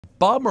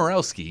Bob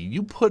Murawski,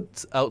 you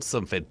put out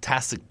some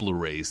fantastic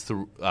Blu-rays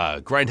through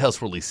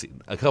Grindhouse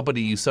Releasing, a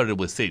company you started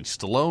with Sage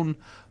Stallone,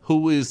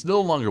 who is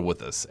no longer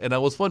with us. And I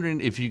was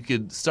wondering if you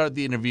could start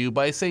the interview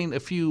by saying a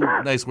few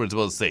nice words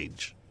about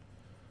Sage.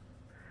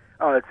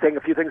 Saying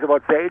a few things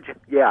about Sage?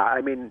 Yeah,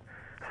 I mean,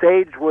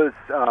 Sage was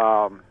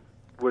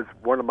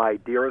one of my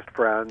dearest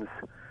friends.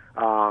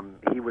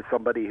 He was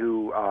somebody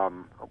who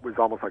was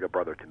almost like a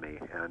brother to me.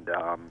 And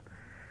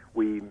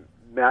we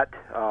met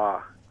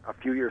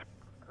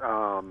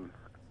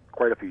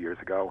quite a few years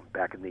ago,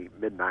 back in the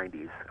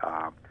mid-'90s,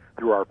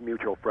 through our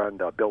mutual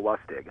friend Bill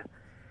Lustig.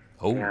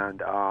 Oh.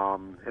 And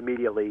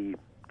immediately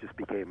just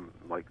became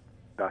like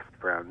best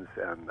friends,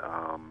 and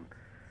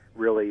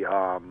really,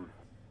 I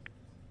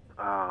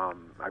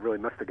really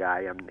missed the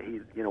guy. And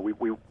he,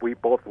 we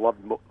both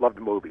loved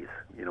movies,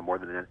 more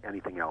than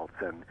anything else,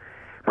 and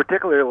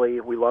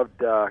particularly we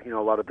loved, a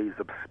lot of these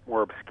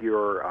more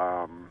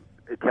obscure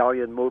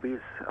Italian movies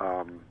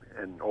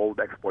and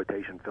old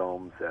exploitation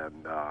films,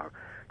 and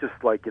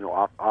just like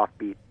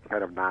offbeat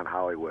kind of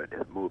non-Hollywood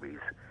movies.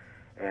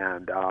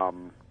 And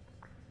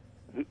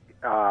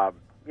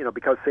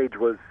because Sage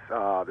was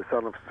the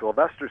son of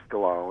Sylvester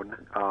Stallone,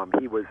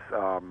 he was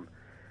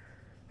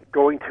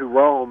going to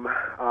Rome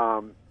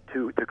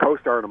to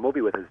co-star in a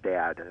movie with his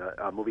dad,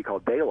 a movie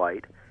called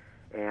Daylight,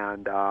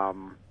 and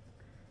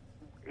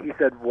he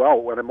said,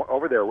 "Well, when I'm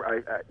over there,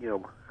 I'm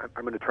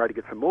going to try to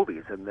get some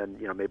movies, and then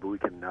maybe we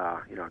can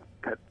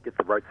get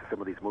the rights to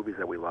some of these movies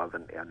that we love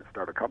and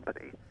start a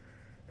company."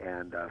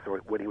 And so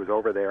when he was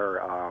over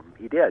there,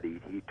 he did.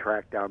 He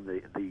tracked down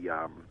the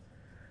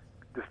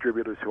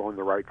distributors who owned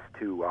the rights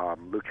to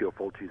Lucio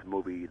Fulci's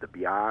movie The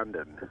Beyond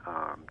and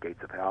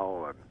Gates of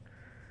Hell, and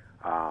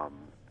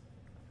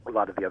a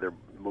lot of the other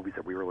movies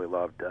that we really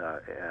loved,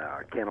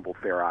 Cannibal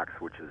Ferox,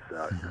 which is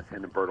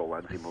an Umberto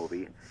Lenzi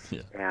movie.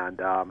 Yeah.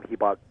 And he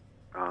bought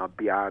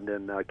Beyond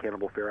and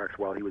Cannibal Ferox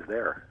while he was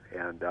there,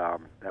 and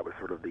that was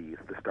sort of the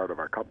start of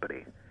our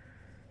company.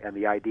 And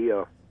the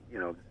idea,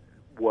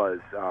 was,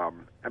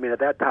 at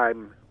that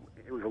time,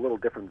 it was a little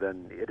different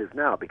than it is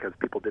now, because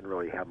people didn't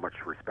really have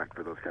much respect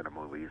for those kind of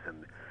movies,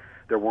 and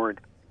there weren't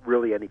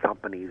really any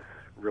companies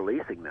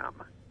releasing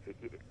them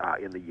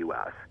in the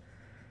U.S.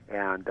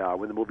 And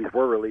when the movies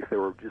were released, they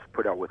were just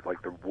put out with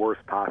like the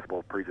worst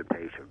possible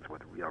presentations,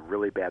 with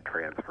really bad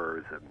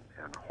transfers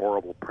and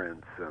horrible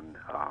prints, and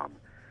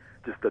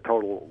just the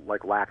total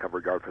lack of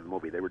regard for the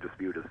movie. They were just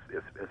viewed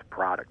as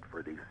product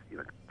for these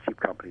cheap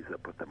companies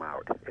that put them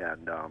out.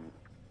 And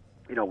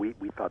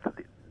we thought that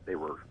they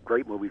were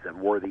great movies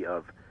and worthy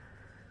of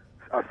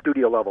a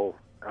studio level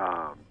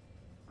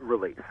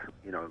release.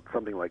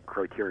 Something like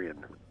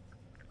Criterion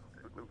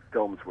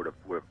Films would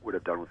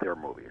have done with their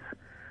movies.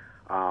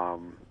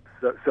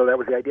 So that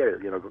was the idea,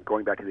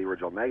 going back to the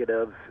original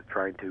negatives,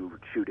 trying to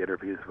shoot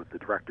interviews with the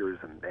directors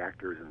and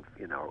actors and,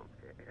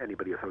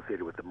 anybody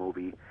associated with the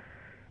movie.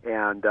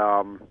 And,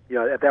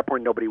 at that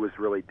point, nobody was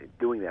really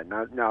doing that.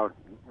 Now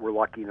we're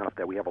lucky enough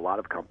that we have a lot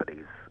of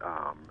companies,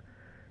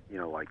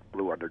 like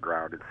Blue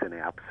Underground and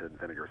Synapse and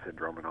Vinegar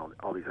Syndrome and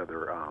all these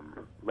other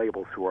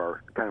labels who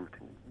are kind of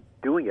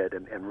doing it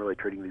and really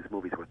treating these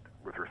movies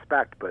with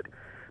respect. But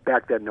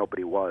back then,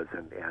 nobody was,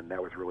 and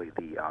that was really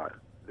the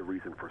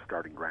reason for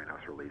starting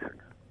Grindhouse Releasing.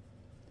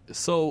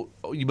 So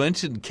you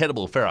mentioned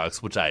Cannibal Ferox,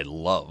 which I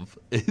love.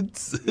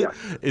 It's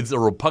a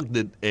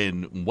repugnant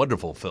and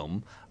wonderful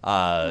film,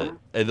 and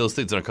those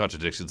things aren't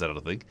contradictions, I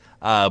don't think.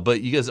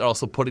 But you guys are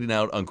also putting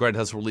out on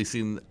Grindhouse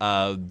Releasing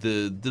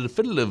the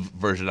definitive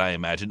version, I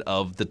imagine,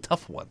 of The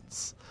Tough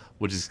Ones,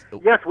 which is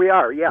yes, we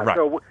are. Yeah. Right.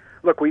 So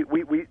look, we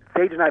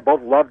Sage and I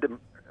both loved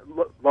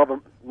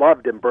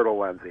Umberto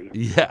Lenzi.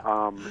 Yeah.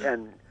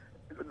 And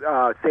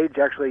Sage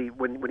actually,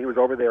 when he was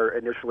over there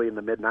initially in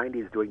the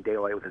mid-'90s doing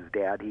Daylight with his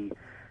dad, he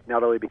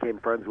not only became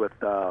friends with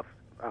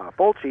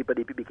Fulci, but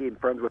he became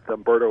friends with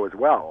Umberto as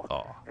well,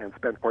 and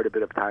spent quite a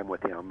bit of time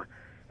with him.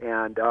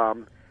 And I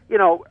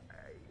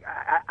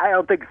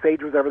don't think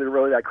Sage was ever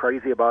really that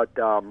crazy about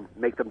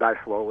Make Them Die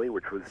Slowly,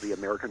 which was the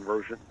American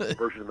version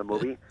of the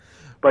movie.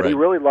 But he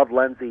really loved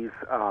Lenzi's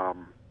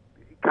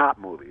cop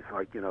movies,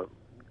 like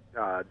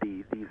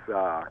these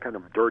kind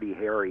of dirty,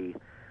 hairy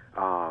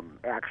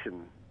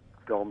action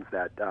films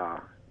that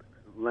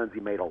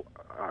Lenzi made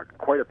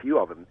quite a few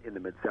of them in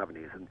the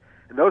mid-'70s, and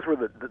those were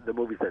the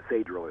movies that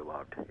Sage really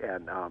loved,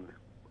 and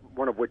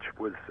one of which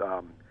was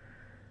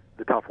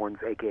The Tough Ones,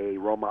 a.k.a.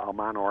 Roma a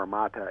Mano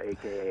Armata,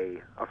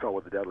 a.k.a. Assault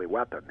with a Deadly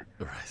Weapon.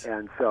 Right.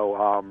 And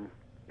so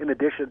in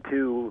addition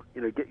to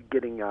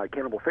getting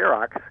Cannibal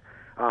Ferox,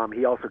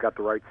 he also got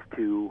the rights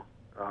to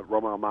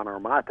Roma a Mano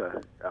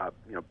Armata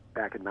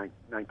back in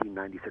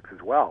 1996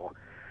 as well.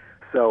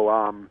 So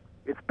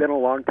it's been a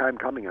long time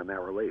coming on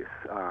that release,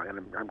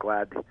 and I'm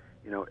glad.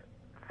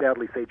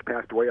 Sadly, Sage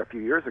passed away a few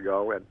years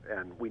ago,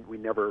 and we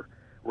never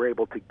were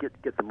able to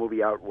get the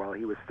movie out while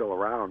he was still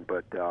around.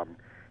 But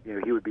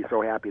he would be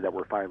so happy that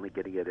we're finally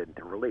getting it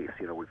into release.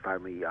 We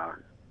finally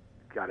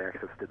got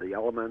access to the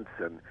elements,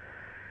 and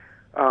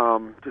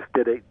just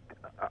did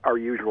our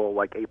usual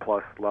A+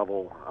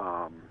 level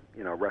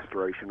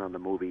restoration on the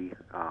movie.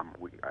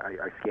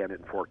 I scanned it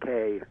in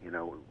 4K,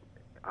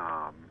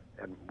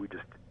 and we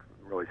just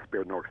really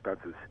spared no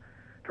expenses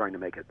trying to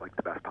make it like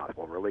the best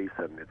possible release.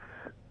 And it's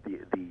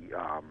the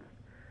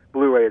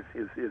Blu-ray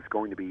is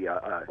going to be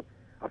a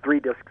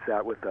 3-disc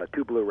set with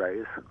 2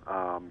 Blu-rays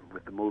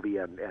with the movie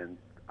and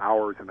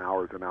hours and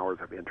hours and hours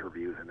of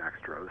interviews and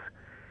extras,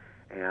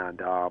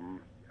 and a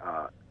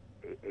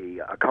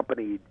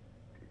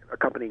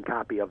accompanying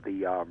copy of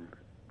the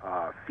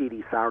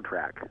CD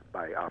soundtrack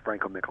by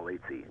Franco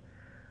Michalizzi,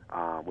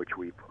 which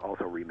we've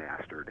also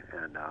remastered,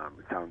 and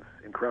it sounds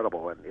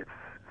incredible, and it's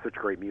such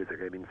great music.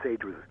 I mean,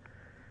 Sage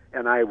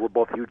and I were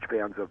both huge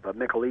fans of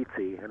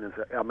Michalizzi, and as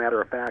a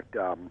matter of fact,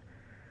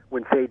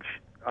 when Sage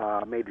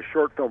made the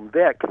short film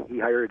Vic, he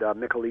hired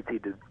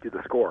Michalizzi to do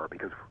the score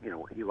because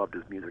he loved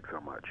his music so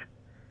much,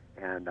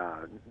 and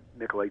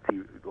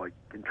Michalizzi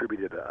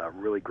contributed a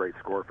really great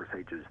score for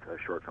Sage's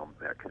short film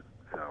Vic.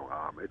 So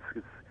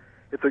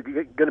it's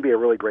going to be a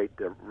really great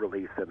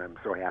release, and I'm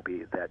so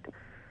happy that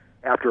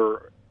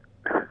after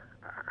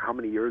how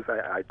many years?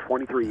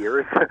 23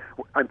 years.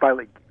 I'm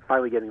finally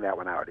getting that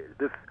one out.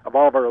 This, of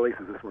all of our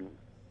releases, this one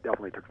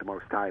definitely took the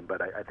most time,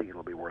 but I think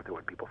it'll be worth it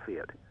when people see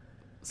it.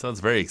 Sounds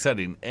very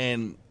exciting.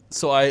 And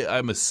so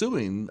I'm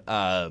assuming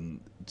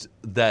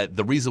that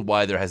the reason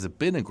why there hasn't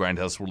been a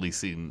Grindhouse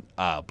releasing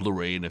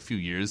Blu-ray in a few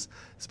years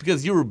is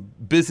because you were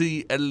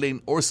busy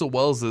editing Orson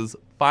Welles'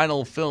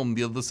 final film,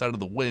 The Other Side of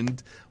the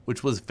Wind,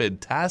 which was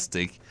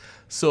fantastic.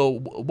 So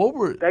what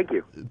were... Thank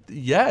you.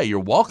 Yeah, you're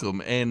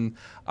welcome. And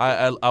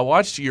I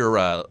watched your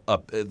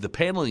the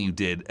panel you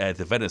did at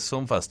the Venice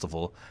Film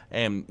Festival,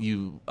 and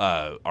you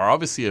are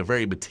obviously a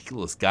very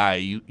meticulous guy.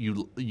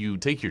 You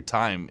take your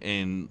time,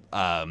 and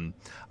I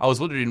was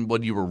wondering,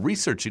 when you were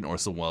researching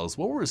Orson Welles,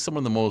 what were some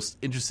of the most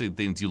interesting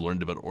things you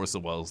learned about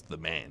Orson Welles, the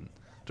man,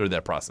 during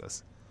that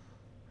process?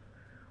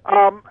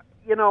 I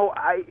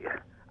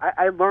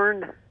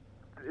learned...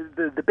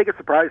 The biggest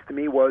surprise to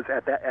me was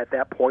at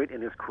that point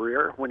in his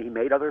career when he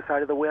made Other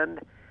Side of the Wind.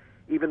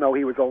 Even though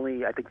he was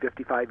only, I think,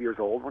 55 years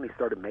old when he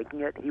started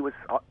making it, he was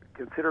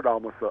considered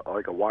almost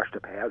like a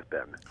washed-up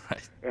has-been,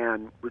 right.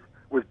 And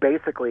was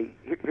basically,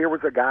 here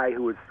was a guy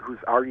who's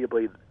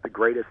arguably the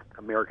greatest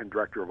American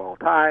director of all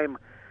time,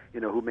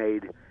 who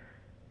made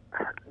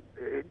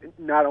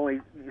not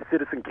only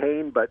Citizen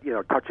Kane, but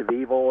Touch of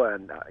Evil,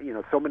 and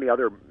so many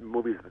other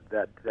movies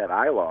that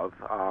I love,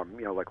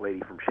 like Lady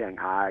from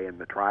Shanghai and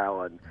The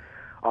Trial and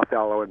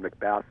Othello and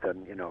Macbeth,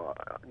 and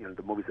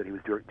the movies that he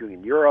was doing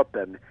in Europe,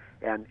 and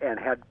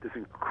had this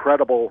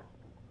incredibly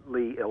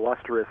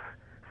illustrious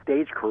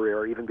stage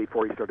career even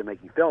before he started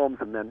making films,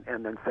 and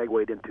then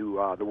segued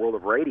into the world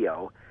of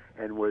radio,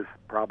 and was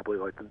probably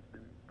like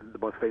the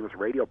most famous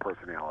radio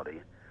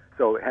personality.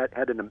 So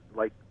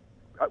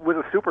was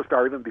a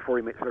superstar even before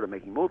he started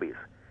making movies.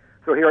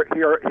 So here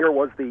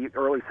was the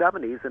early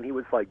 70s, and he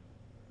was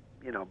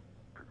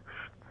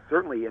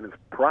certainly in his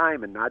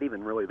prime and not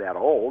even really that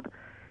old,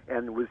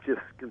 and was just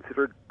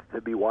considered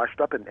to be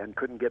washed up and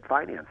couldn't get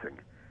financing,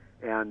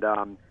 and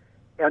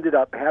ended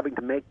up having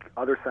to make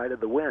Other Side of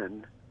the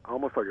Wind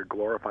almost like a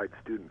glorified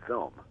student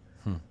film,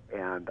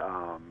 and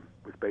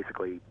was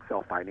basically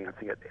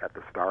self-financing it at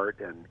the start,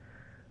 and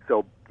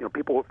so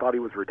people thought he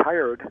was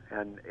retired,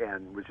 and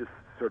was just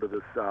sort of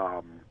this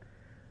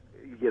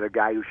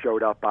guy who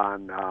showed up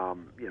on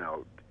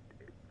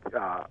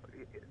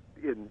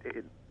in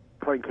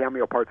playing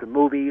cameo parts in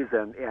movies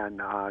and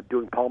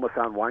doing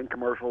Parmesan wine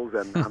commercials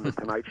and on the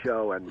Tonight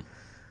Show and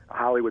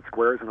Hollywood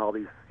Squares and all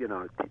these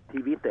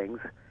TV things,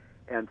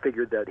 and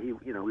figured that he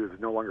was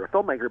no longer a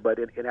filmmaker. But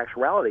in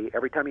actuality,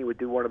 every time he would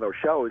do one of those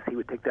shows, he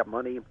would take that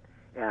money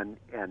and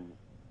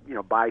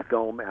buy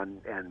film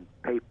and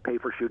pay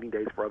for shooting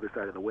days for Other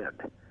Side of the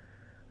Wind,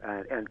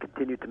 and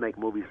continued to make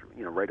movies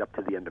right up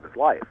to the end of his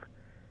life,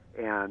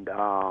 and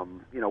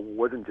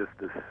wasn't just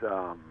this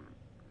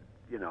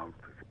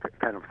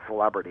kind of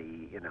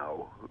celebrity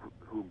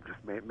who just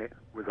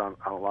was on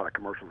a lot of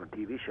commercials and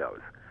TV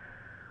shows,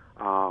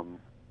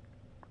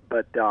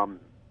 but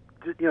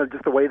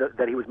just the way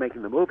that he was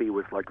making the movie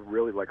was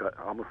really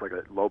almost like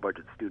a low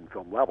budget student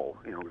film level.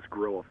 It was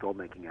guerrilla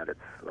filmmaking at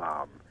its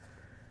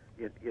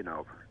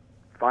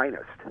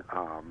finest.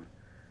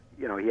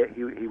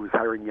 He was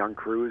hiring young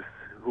crews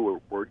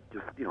who were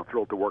just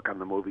thrilled to work on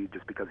the movie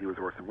just because he was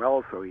Orson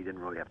Welles, so he didn't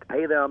really have to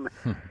pay them.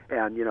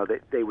 And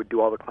they would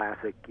do all the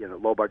classic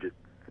low budget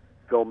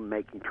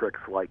filmmaking tricks,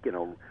 like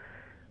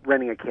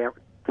renting a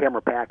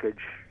camera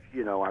package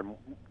on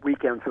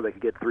weekends so they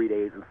could get 3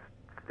 days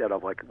instead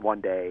of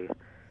 1 day,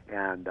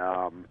 and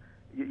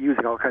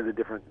using all kinds of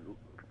different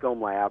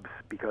film labs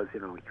because he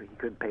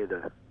couldn't pay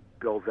the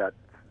bills at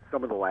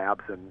some of the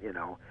labs, and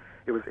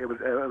it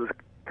was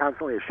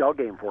constantly a shell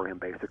game for him,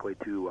 basically,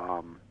 to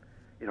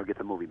get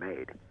the movie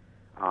made.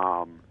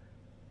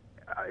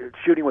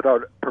 Shooting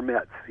without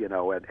permits,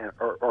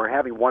 or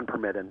having one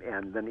permit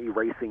and then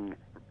erasing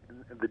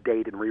the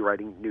date and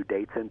rewriting new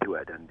dates into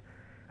it. And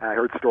I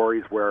heard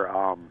stories where,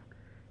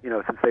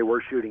 since they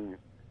were shooting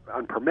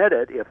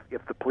unpermitted,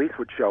 if the police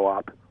would show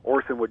up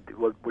Orson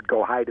would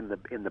go hide in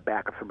the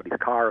back of somebody's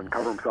car and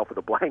cover himself with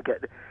a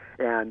blanket,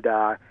 and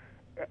the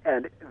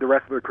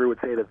rest of the crew would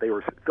say that they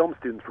were film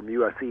students from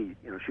USC,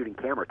 shooting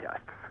camera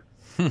tests.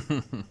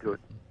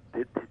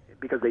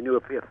 Because they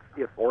knew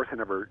if Orson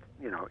ever,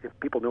 if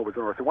people knew it was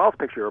an Orson Welles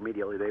picture,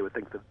 immediately they would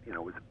think that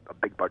it was a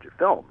big budget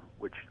film,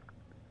 which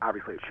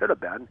obviously it should have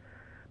been,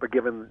 but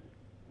given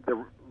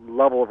the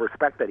level of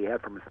respect that he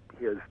had from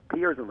his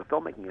peers in the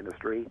filmmaking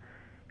industry,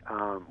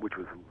 which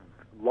was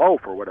low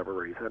for whatever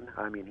reason.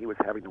 I mean, he was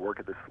having to work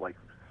at this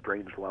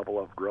strange level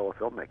of guerrilla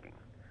filmmaking.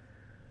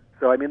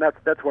 So I mean,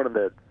 that's one of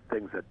the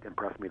things that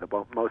impressed me the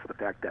most. The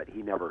fact that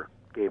he never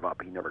gave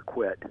up, he never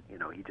quit.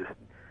 He just,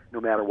 no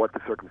matter what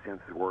the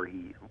circumstances were,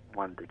 he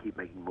wanted to keep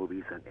making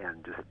movies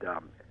and just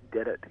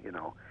did it.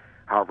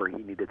 However he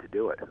needed to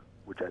do it,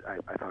 which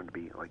I found to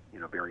be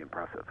very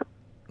impressive.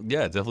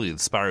 Yeah, definitely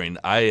inspiring.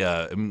 I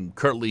am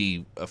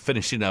currently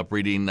finishing up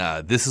reading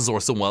This is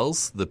Orson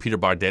Welles, the Peter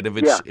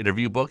Bogdanovich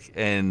interview book,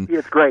 and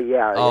it's great.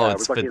 Yeah, oh, I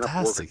it's was lucky fantastic.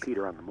 enough to work with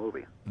Peter on the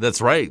movie.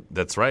 That's right.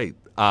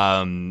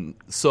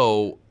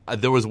 So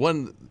there was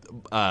one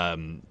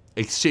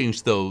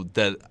exchange though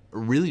that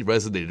really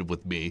resonated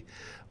with me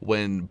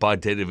when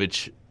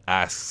Bogdanovich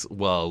asks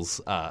Welles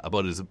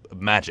about his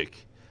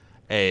magic,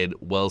 and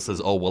Welles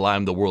says, "Oh, well,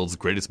 I'm the world's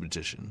greatest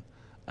magician."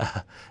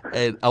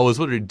 And I was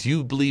wondering, do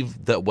you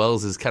believe that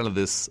Welles is kind of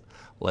this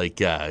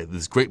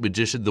this great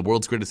magician, the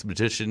world's greatest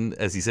magician,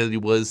 as he said he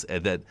was,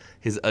 and that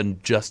his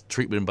unjust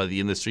treatment by the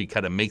industry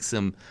kind of makes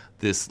him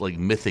this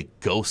mythic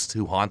ghost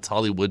who haunts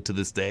Hollywood to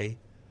this day?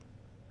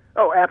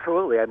 Oh,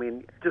 absolutely. I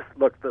mean, just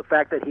look, the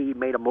fact that he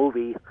made a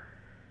movie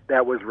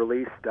that was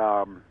released,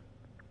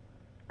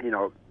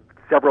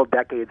 several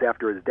decades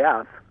after his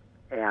death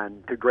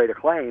and to great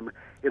acclaim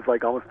is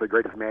almost the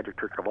greatest magic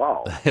trick of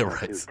all.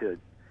 Right.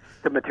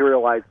 To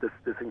materialize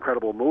this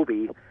incredible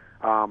movie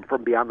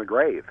from beyond the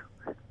grave,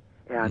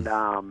 and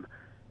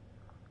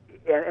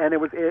it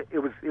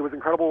was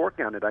incredible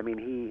working on it. I mean,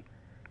 he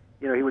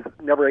was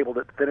never able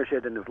to finish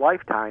it in his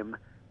lifetime,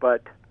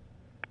 but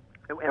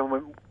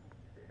when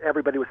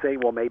everybody was saying,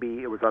 well,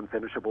 maybe it was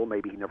unfinishable,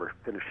 maybe he never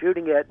finished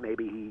shooting it,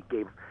 maybe he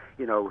gave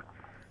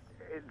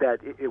that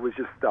it was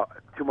just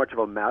too much of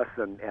a mess,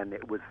 and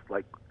it was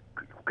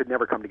could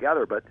never come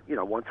together. But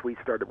once we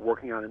started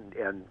working on it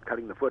and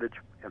cutting the footage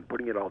and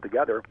putting it all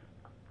together,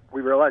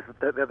 we realized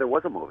that there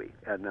was a movie,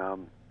 and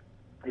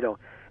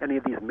any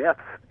of these myths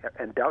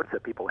and doubts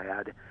that people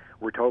had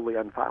were totally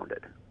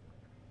unfounded.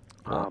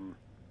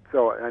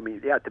 So I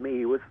mean, yeah, to me,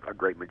 he was a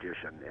great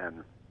magician,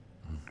 and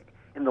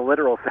in the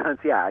literal sense,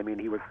 yeah, I mean,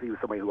 he was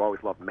somebody who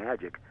always loved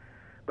magic.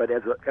 But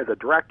as a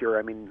director,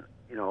 I mean,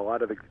 a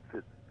lot of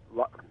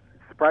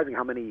surprising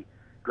how many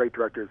great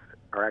directors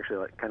are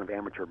actually kind of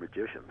amateur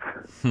magicians.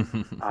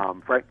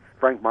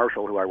 Frank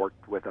Marshall, who I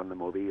worked with on the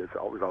movie, was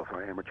also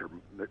an amateur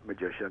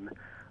magician.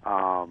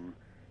 Sam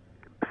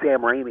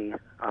Raimi,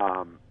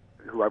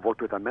 who I've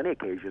worked with on many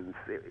occasions,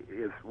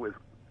 was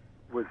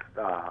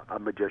a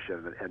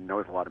magician and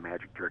knows a lot of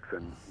magic tricks,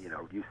 and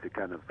used to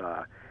kind of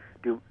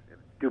do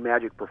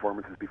magic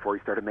performances before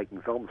he started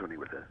making films when he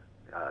was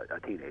a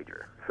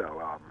teenager.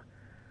 So.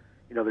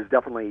 There's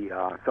definitely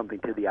something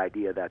to the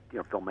idea that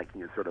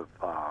filmmaking is sort of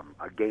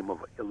a game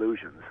of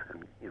illusions,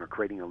 and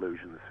creating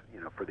illusions,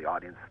 for the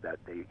audience that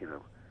they,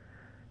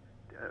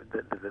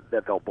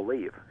 that they'll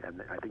believe.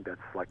 And I think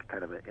that's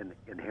kind of an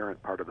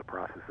inherent part of the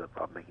process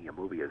of making a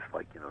movie is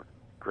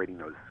creating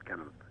those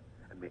kind of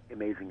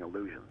amazing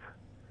illusions.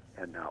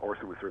 And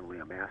Orson was certainly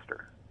a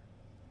master.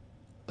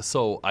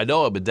 So I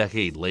know I'm a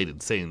decade late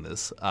in saying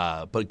this,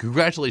 but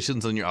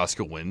congratulations on your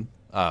Oscar win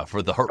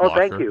for The Hurt Locker.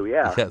 Oh, thank you.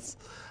 Yeah. Yes.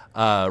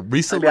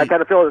 Recently, I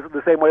kind of feel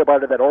the same way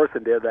about it that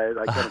Orson did. I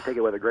kind of take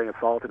it with a grain of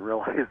salt and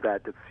realize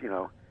that it's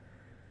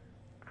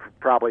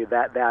probably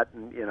that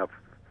and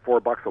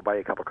 $4 will buy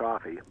you a cup of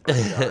coffee.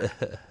 But,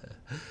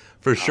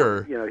 for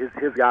sure.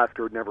 His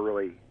Oscar never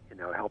really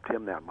helped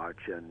him that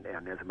much, and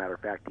as a matter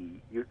of fact,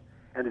 he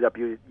ended up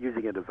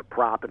using it as a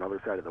prop in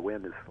Other Side of the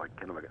Wind as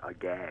kind of a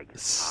gag.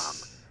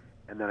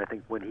 And then I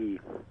think when he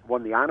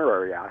won the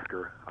honorary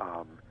Oscar,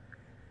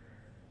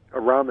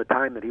 around the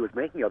time that he was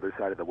making Other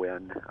Side of the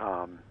Wind,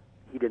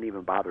 he didn't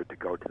even bother to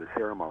go to the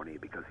ceremony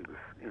because he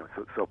was,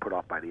 so put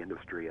off by the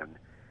industry. And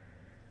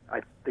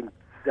I think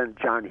sent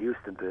John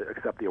Huston to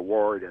accept the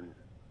award and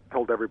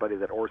told everybody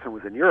that Orson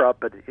was in Europe,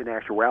 but in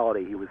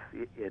actuality he was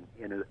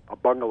in a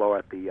bungalow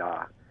at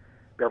the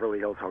Beverly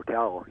Hills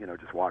Hotel,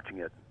 just watching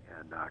it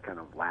and kind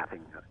of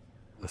laughing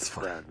with his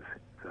friends.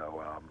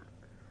 So,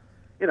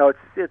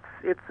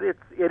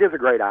 it is a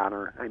great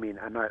honor. I mean,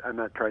 I'm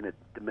not trying to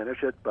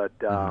diminish it, but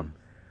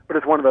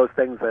it's one of those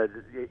things that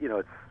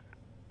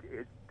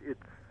it's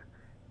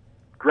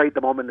great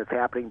the moment it's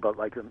happening, but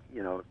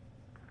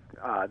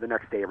the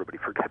next day everybody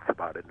forgets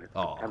about it, and it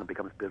kind of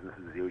becomes business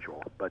as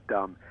usual. But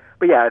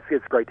yeah,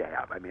 it's great to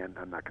have. I mean,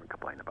 I'm not going to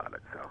complain about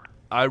it. So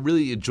I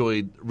really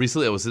enjoyed.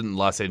 Recently, I was in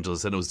Los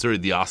Angeles, and it was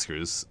during the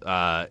Oscars,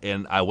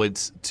 and I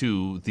went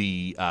to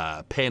the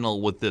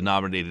panel with the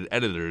nominated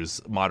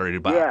editors,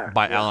 moderated by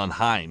Alan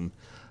Hine.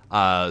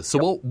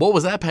 What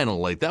was that panel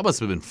like? That must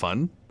have been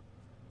fun.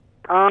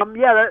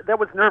 Yeah, that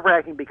was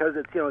nerve-wracking because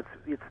it's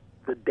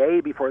the day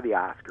before the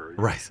Oscars.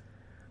 Right.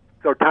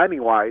 So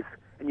timing-wise,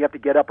 and you have to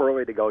get up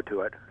early to go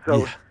to it. So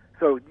Yeah.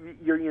 so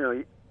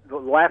you're the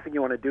last thing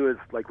you want to do is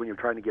like when you're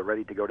trying to get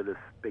ready to go to this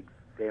big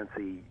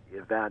fancy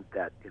event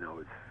that is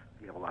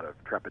you have a lot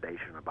of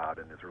trepidation about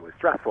and is really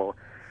stressful.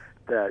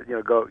 To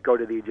go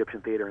to the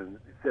Egyptian Theater and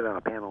sit on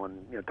a panel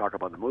and talk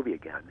about the movie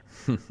again.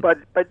 but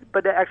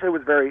actually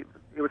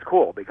it was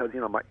cool because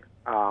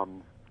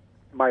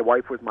my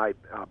wife was my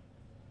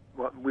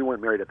well, we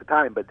weren't married at the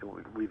time, but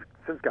we've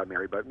since got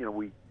married. But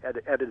we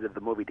edited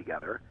the movie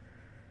together,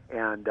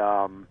 and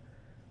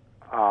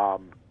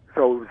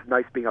so it was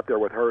nice being up there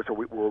with her, so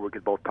where we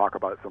could both talk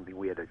about something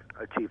we had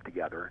achieved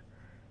together,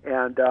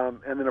 and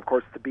then of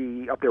course to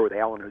be up there with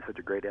Alan, who's such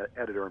a great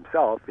editor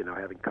himself,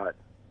 having cut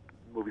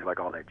movies like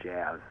All That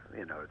Jazz,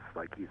 it's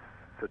like he's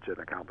such an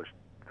accomplished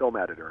film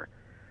editor.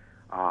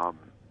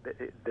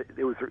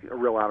 It was a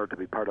real honor to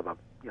be part of a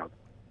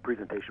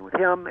presentation with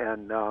him,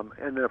 and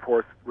then of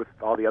course with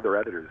all the other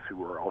editors who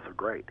were also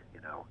great,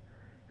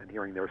 and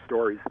hearing their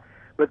stories.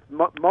 But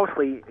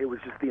mostly it was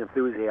just the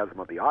enthusiasm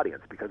of the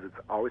audience because it's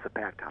always a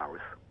packed house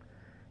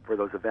for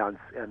those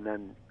events, and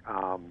then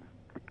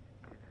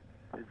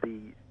the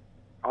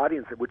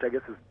audience, which I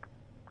guess is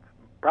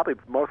probably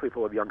mostly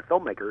full of young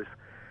filmmakers,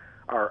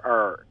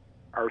 are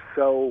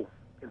so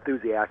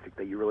enthusiastic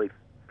that you really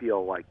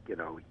feel like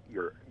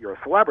you're a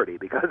celebrity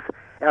because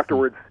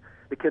afterwards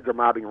the kids are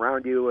mobbing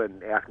around you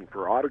and asking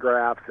for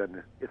autographs,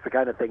 and it's the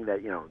kind of thing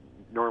that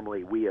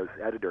normally we as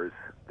editors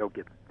don't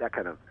get that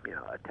kind of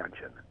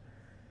attention,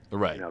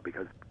 Right.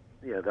 Because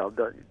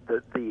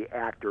the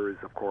actors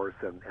of course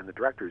and the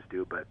directors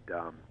do, but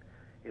to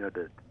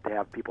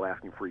have people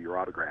asking for your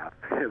autograph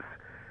is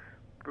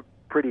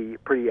pretty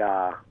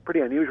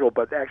unusual,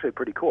 but actually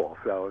pretty cool.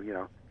 So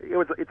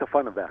it's a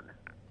fun event.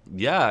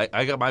 Yeah,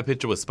 I got my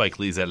picture with Spike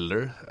Lee's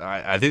editor.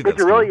 I think Did that's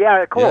you cool. really?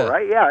 Yeah, cool, Yeah.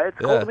 right? Yeah, it's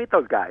cool Yeah. to meet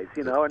those guys,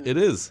 and It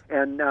is.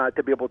 and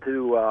to be able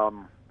to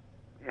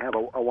have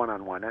a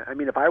one-on-one. I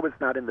mean, if I was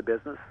not in the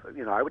business,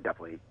 I would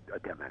definitely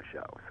attend that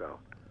show. So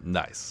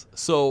Nice.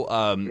 So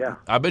Yeah.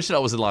 I mentioned I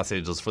was in Los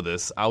Angeles for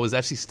this. I was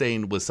actually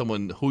staying with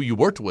someone who you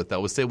worked with. I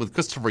was staying with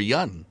Christopher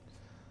Young.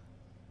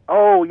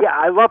 Oh yeah,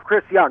 I love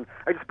Chris Young.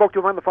 I just spoke to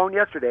him on the phone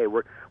yesterday.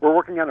 We're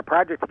working on a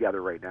project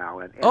together right now,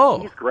 and Oh.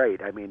 he's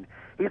great. I mean,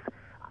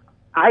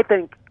 I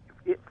think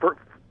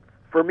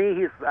for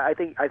me, I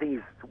think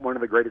he's one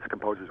of the greatest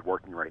composers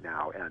working right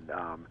now, and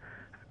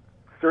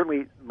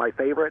certainly my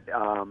favorite.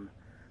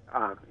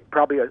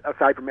 Probably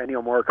aside from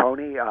Ennio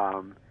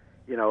Morricone,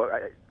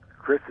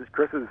 Chris is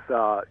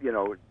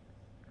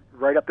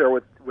right up there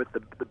with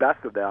the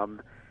best of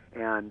them,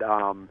 and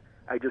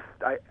I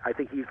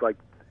think he's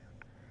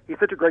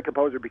such a great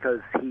composer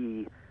because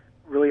he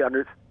really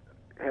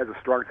has a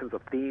strong sense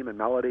of theme and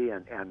melody,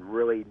 and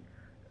really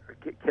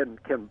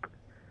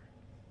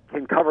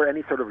can cover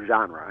any sort of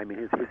genre. I mean,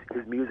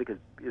 his music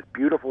is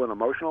beautiful and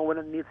emotional when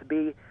it needs to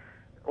be,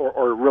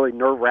 or really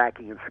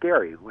nerve-wracking and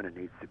scary when it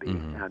needs to be,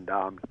 and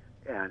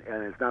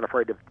is not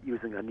afraid of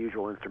using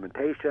unusual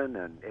instrumentation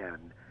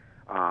and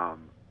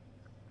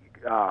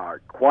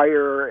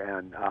choir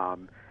and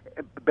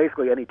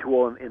basically any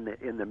tool in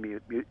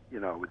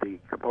the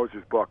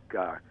composer's book.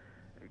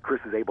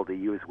 Chris is able to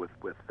use with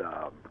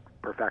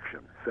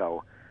perfection.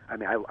 So, I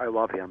mean, I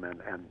love him,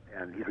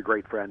 and he's a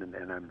great friend,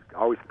 and I'm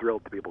always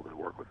thrilled to be able to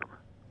work with him.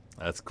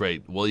 That's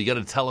great. Well, you got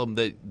to tell him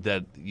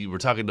that you were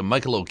talking to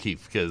Michael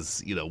O'Keefe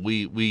because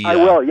we. I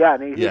will, yeah,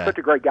 and he's yeah. such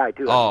a great guy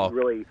too. Oh, I mean,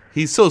 really,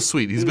 he's so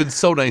sweet. He's been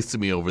so nice to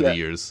me over the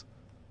years.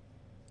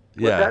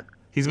 What's that?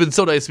 He's been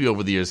so nice to me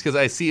over the years because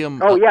I see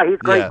him. Oh yeah, he's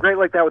great, yeah. great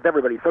like that with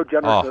everybody. So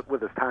generous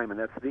with his time, and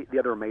that's the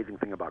other amazing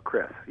thing about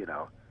Chris.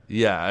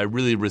 Yeah, I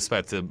really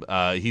respect him.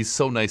 He's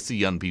so nice to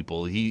young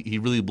people. He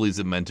really believes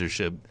in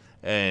mentorship,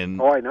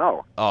 and I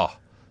know.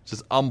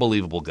 Just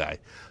unbelievable guy.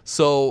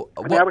 So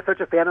I was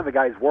such a fan of the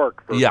guy's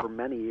work for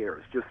many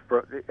years, just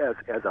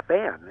as a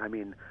fan. I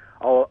mean,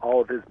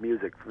 all of his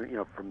music,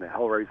 from the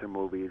Hellraiser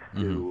movies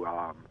to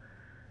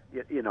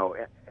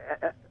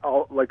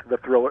all like the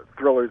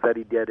thrillers that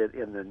he did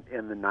in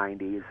the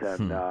 90s,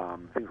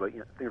 and things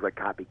like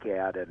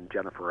Copycat and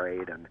Jennifer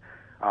Aid, and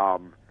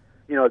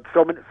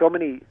so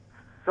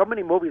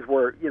many movies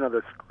where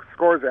the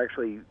scores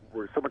actually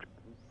were so much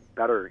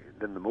better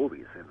than the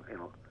movies in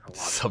a lot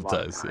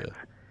sometimes, of times.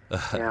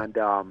 yeah. And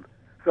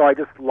so I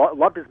just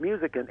loved his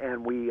music,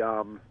 and we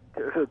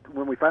so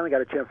when we finally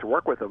got a chance to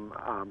work with him,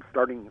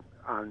 starting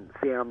on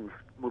Sam's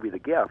movie The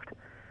Gift,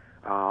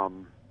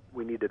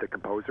 we needed a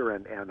composer,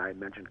 and I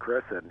mentioned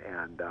Chris, and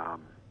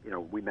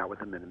we met with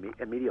him, and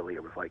immediately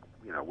it was like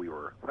we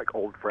were like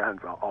old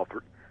friends, all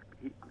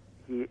three.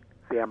 He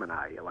Sam and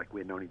I, like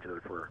we had known each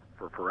other for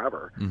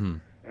forever,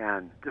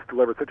 and just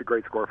delivered such a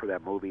great score for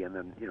that movie. And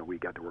then we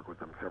got to work with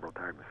him several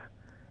times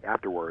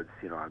afterwards,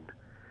 on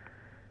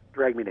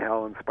Drag Me to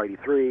Hell and Spidey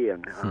 3,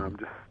 and I've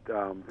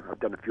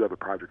done a few other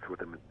projects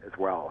with him as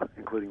well,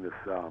 including this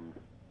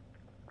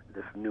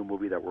new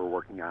movie that we're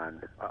working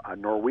on, a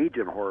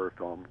Norwegian horror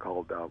film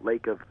called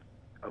Lake of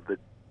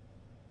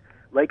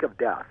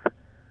Death,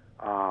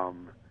 a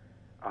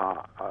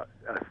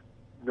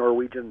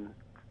Norwegian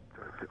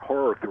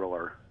horror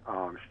thriller,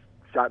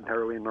 shot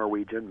entirely in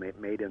Norwegian,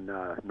 made in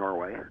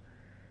Norway,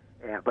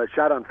 but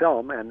shot on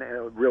film, and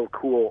a real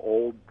cool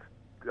old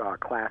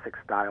classic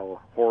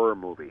style horror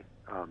movie,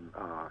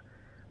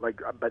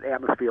 but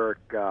atmospheric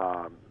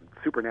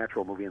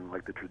supernatural movie in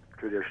like the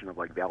tradition of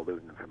like Val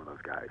Lewton and some of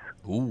those guys.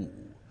 Ooh.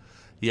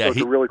 Yeah, so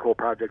it's a really cool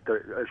project.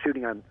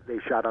 They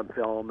shot on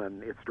film,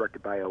 and it's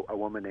directed by a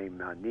woman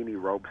named Nini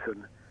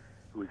Robeson,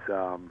 who's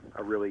a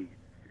really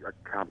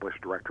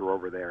accomplished director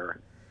over there.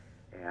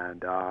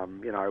 And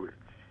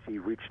she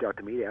reached out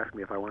to me to ask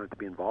me if I wanted to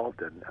be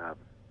involved, and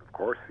of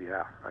course,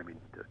 yeah. I mean,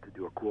 to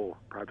do a cool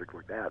project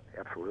like that,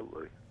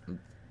 absolutely.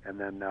 And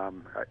then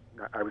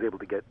I was able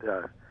to get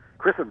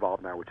Chris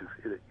involved now, which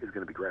is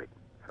going to be great.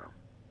 So.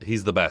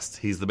 He's the best.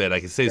 He's the man. I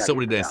can say so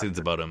many nice things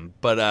about him.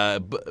 But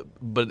a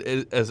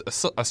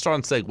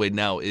strong segue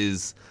now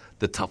is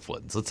the tough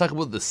ones. Let's talk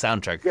about the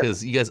soundtrack,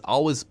 because you guys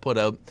always put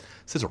out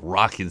such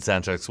rocking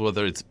soundtracks,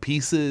 whether it's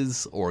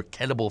Pieces or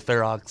Cannibal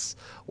Ferox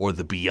or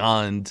The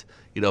Beyond.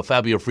 You know,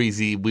 Fabio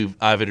Frizzi,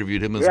 I've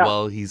interviewed him as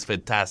well. He's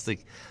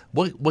fantastic.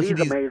 He's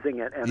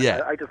amazing, and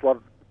I just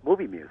love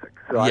movie music.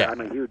 So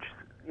I'm a huge,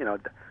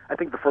 I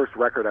think the first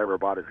record I ever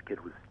bought as a kid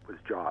was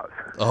Jaws.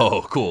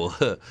 Oh, cool.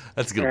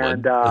 That's a good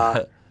one.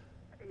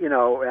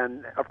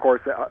 And of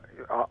course,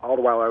 all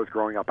the while I was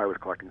growing up, I was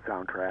collecting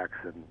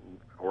soundtracks and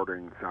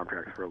ordering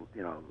soundtracks for,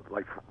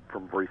 like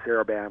from Maurice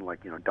Sarabande,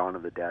 like, Dawn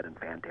of the Dead and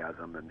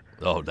Phantasm, and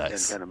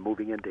nice. And kind of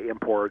moving into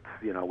imports,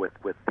 with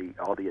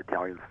all the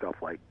Italian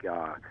stuff like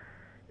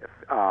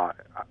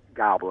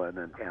Goblin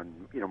and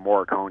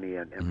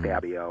Morricone and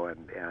Fabio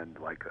and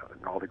like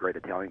all the great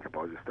Italian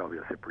composers,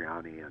 Stelvio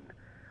Cipriani and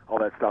all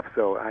that stuff.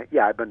 So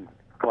I've been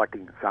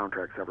collecting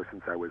soundtracks ever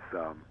since I was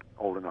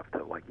old enough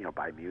to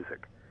buy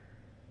music.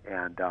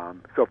 And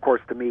so of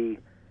course to me,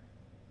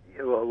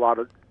 a lot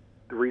of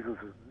the reasons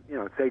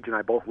Sage and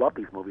I both love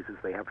these movies is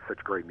they have such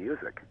great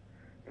music.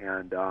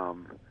 And for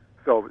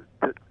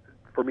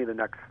me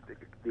the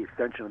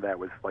extension of that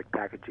was like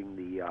packaging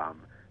the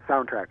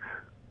soundtracks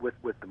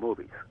with the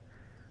movies.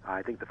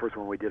 I think the first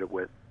one we did it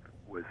with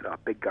was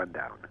Big Gun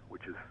Down,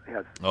 which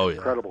has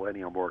incredible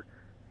Ennio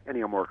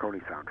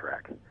Morricone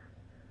soundtrack.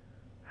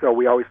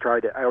 So I always try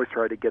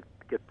to get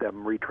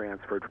them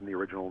retransferred from the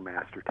original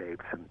master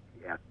tapes and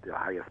at the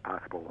highest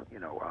possible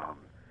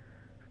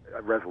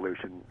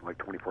resolution, like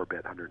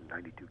 24-bit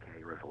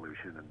 192K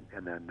resolution,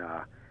 and then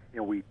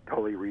we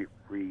totally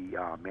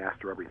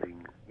master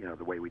everything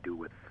the way we do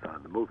with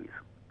the movies.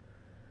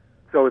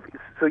 So if it's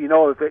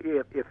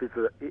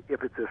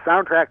a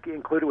soundtrack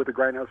included with the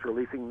Grindhouse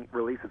release,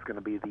 it's going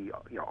to be the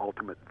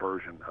ultimate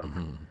version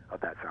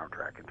of that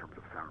soundtrack in terms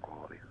of sound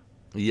quality.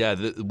 Yeah,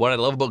 what I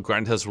love about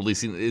Grindhouse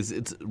Releasing is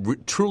it's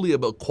truly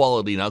about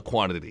quality, not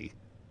quantity.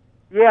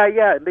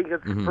 Yeah,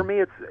 because for me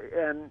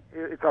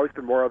it's always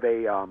been more of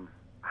a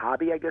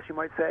hobby, I guess you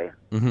might say.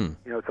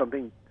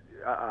 Something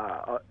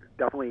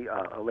definitely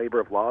a labor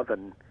of love,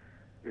 and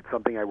it's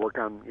something I work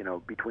on,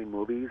 between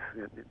movies,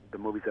 the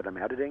movies that I'm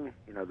editing,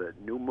 the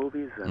new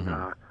movies, and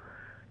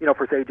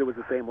for Sage it was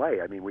the same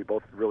way. I mean, we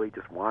both really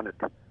just wanted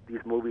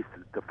these movies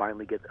to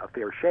finally get a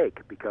fair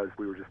shake, because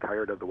we were just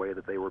tired of the way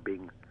that they were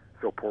being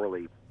so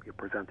poorly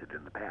presented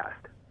in the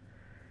past.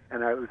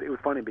 And it was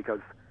funny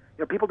because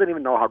people didn't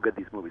even know how good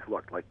these movies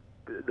looked. Like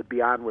the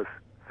Beyond was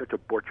such a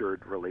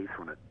butchered release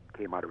when it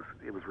came out.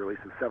 It was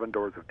released as 7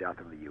 Doors of Death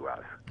in the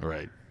U.S.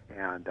 Right.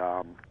 And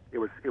it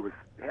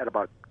had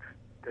about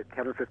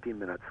 10 or 15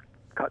 minutes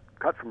cut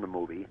from the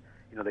movie.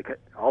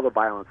 All the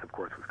violence, of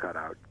course, was cut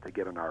out to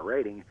get an R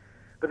rating.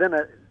 But then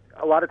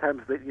a lot of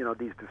times,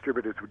 these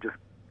distributors would just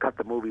cut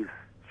the movies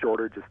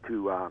shorter just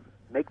to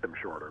make them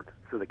shorter,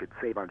 so they could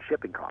save on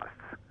shipping costs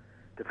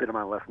to fit them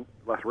on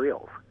less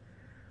reels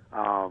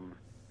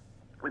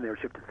when they were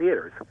shipped to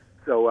theaters.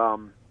 So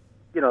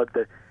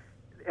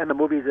the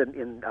movies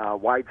in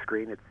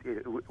widescreen.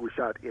 It was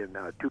shot in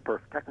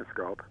 2-perf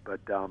Techniscope, but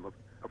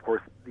of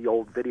course the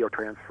old video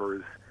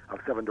transfers of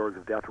 7 Doors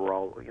of Death were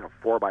all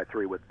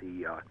 4:3 with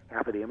the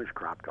half of the image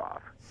cropped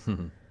off,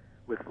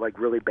 with like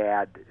really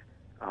bad,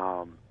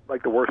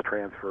 like the worst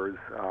transfers,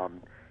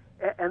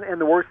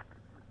 and the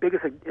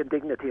biggest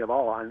indignity of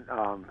all on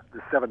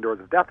the 7 Doors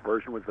of Death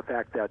version was the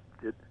fact that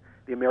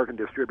the American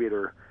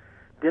distributor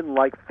didn't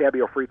like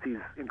Fabio Frizzi's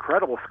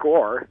incredible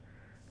score.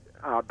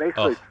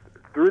 Basically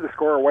threw the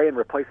score away and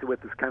replaced it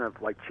with this kind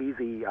of like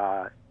cheesy,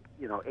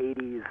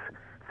 80s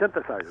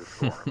synthesizer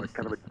score, like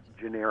kind of a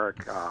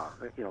generic,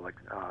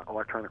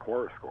 electronic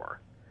horror score.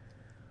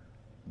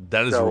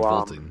 That is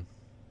revolting.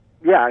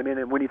 Yeah, I mean,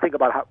 and when you think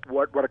about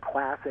what a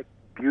classic,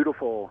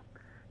 beautiful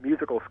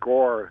musical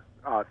score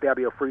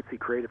Fabio Frizzi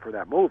created for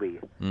that movie,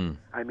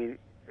 I mean,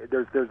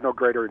 there's no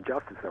greater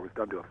injustice that was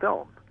done to a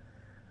film.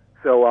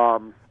 So,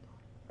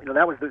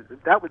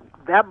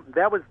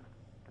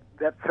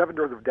 that 7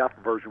 Doors of Death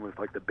version was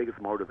like the biggest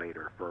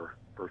motivator for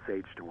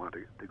Sage to want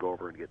to go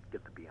over and get the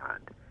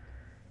Beyond.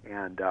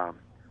 And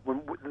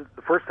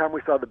the first time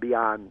we saw The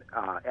Beyond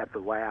at the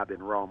lab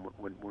in Rome,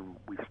 when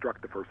we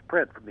struck the first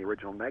print from the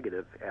original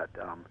negative at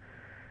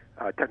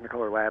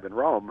Technicolor Lab in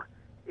Rome,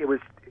 it was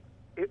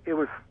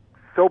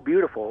so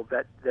beautiful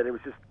that it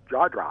was just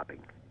jaw dropping.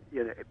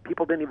 You know,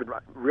 people didn't even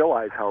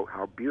realize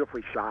how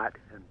beautifully shot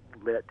and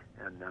lit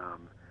and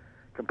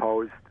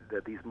composed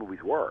that these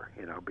movies were.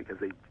 You know, because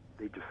they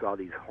just saw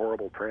these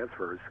horrible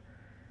transfers,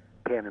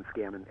 pan and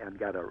scan, and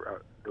got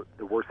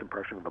the worst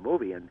impression of the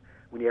movie. And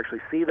when you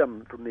actually see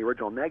them from the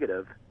original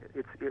negative,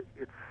 it's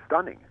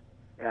stunning,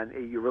 and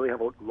you really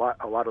have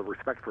a lot of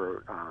respect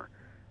for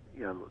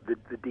you know,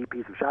 the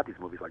DPs who shot these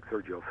movies, like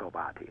Sergio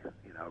Salvati,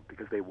 you know,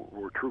 because they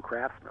were true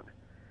craftsmen.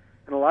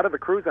 And a lot of the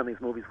crews on these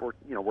movies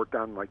worked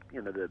on, like,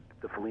 you know, the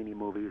Fellini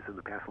movies and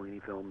the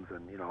Pasolini films,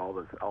 and, you know, all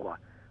the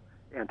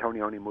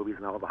Antonioni movies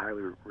and all the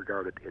highly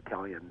regarded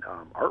Italian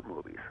art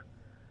movies.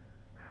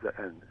 So,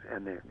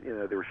 and they, you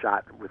know, they were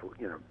shot with,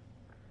 you know,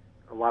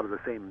 a lot of the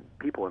same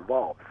people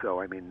involved.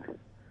 So I mean,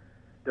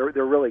 they're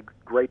really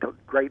great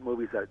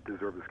movies that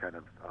deserve this kind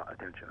of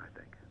attention, I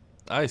think.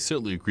 I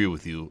certainly agree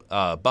with you.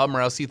 Bob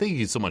Murawski, thank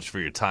you so much for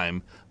your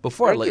time.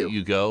 Before I let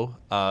you go,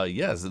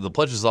 yes, the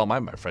pleasure's all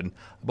mine, my friend.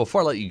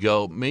 Before I let you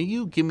go, may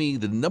you give me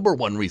the number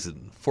one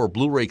reason for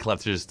Blu-ray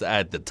collectors to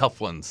add the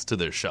tough ones to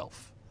their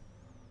shelf?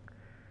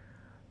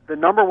 The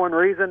number one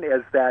reason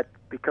is that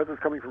because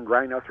it's coming from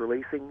Grindhouse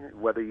Releasing,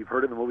 whether you've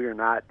heard of the movie or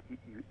not,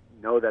 you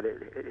know that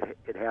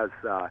it has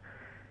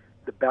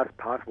the best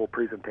possible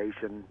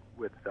presentation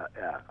with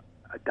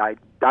a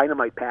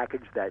dynamite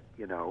package that,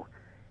 you know,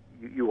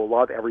 you will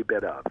love every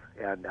bit of.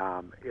 And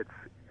it's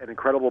an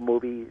incredible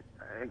movie,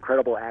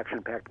 incredible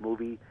action-packed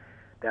movie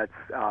that's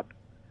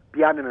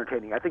beyond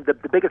entertaining. I think the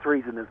biggest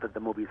reason is that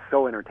the movie is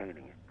so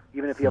entertaining.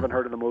 Even if you haven't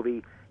heard of the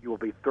movie, you will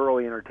be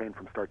thoroughly entertained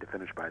from start to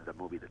finish by the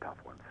movie The Tough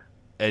Ones.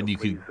 And so you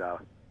please,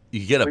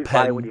 you get a please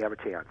pen buy it when you have a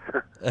chance.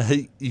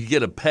 You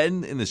get a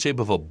pen in the shape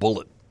of a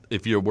bullet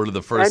if you're one of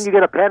the first. And you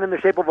get a pen in the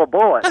shape of a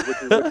bullet,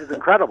 which is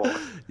incredible.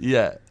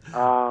 Yeah.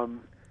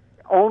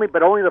 Only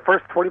the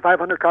first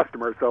 2,500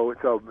 customers.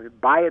 So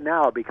buy it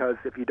now, because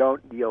if you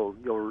don't, you'll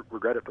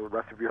regret it for the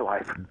rest of your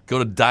life. Go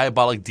to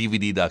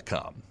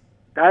diabolicdvd.com.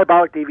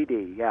 Diabolic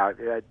DVD,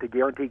 yeah, to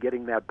guarantee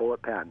getting that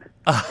bullet pen,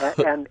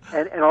 and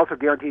also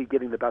guarantee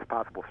getting the best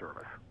possible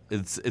service.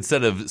 It's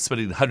instead of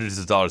spending hundreds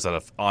of dollars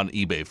on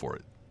eBay for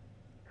it.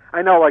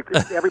 I know, like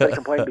everybody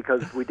complained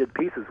because we did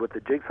pieces with the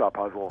jigsaw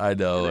puzzle. I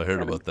know, I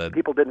heard about that.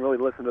 People didn't really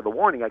listen to the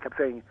warning. I kept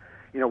saying,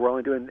 you know, we're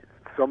only doing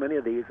so many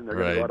of these, and they're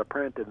going to go out of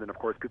print. And then, of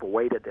course, people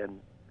waited, and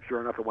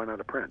sure enough, it went out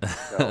of print.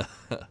 So,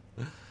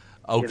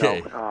 okay.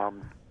 You know,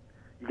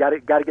 you got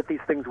to get these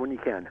things when you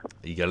can.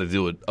 You got to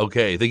do it.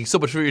 Okay. Thank you so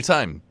much for your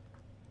time.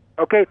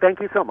 Okay. Thank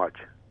you so much.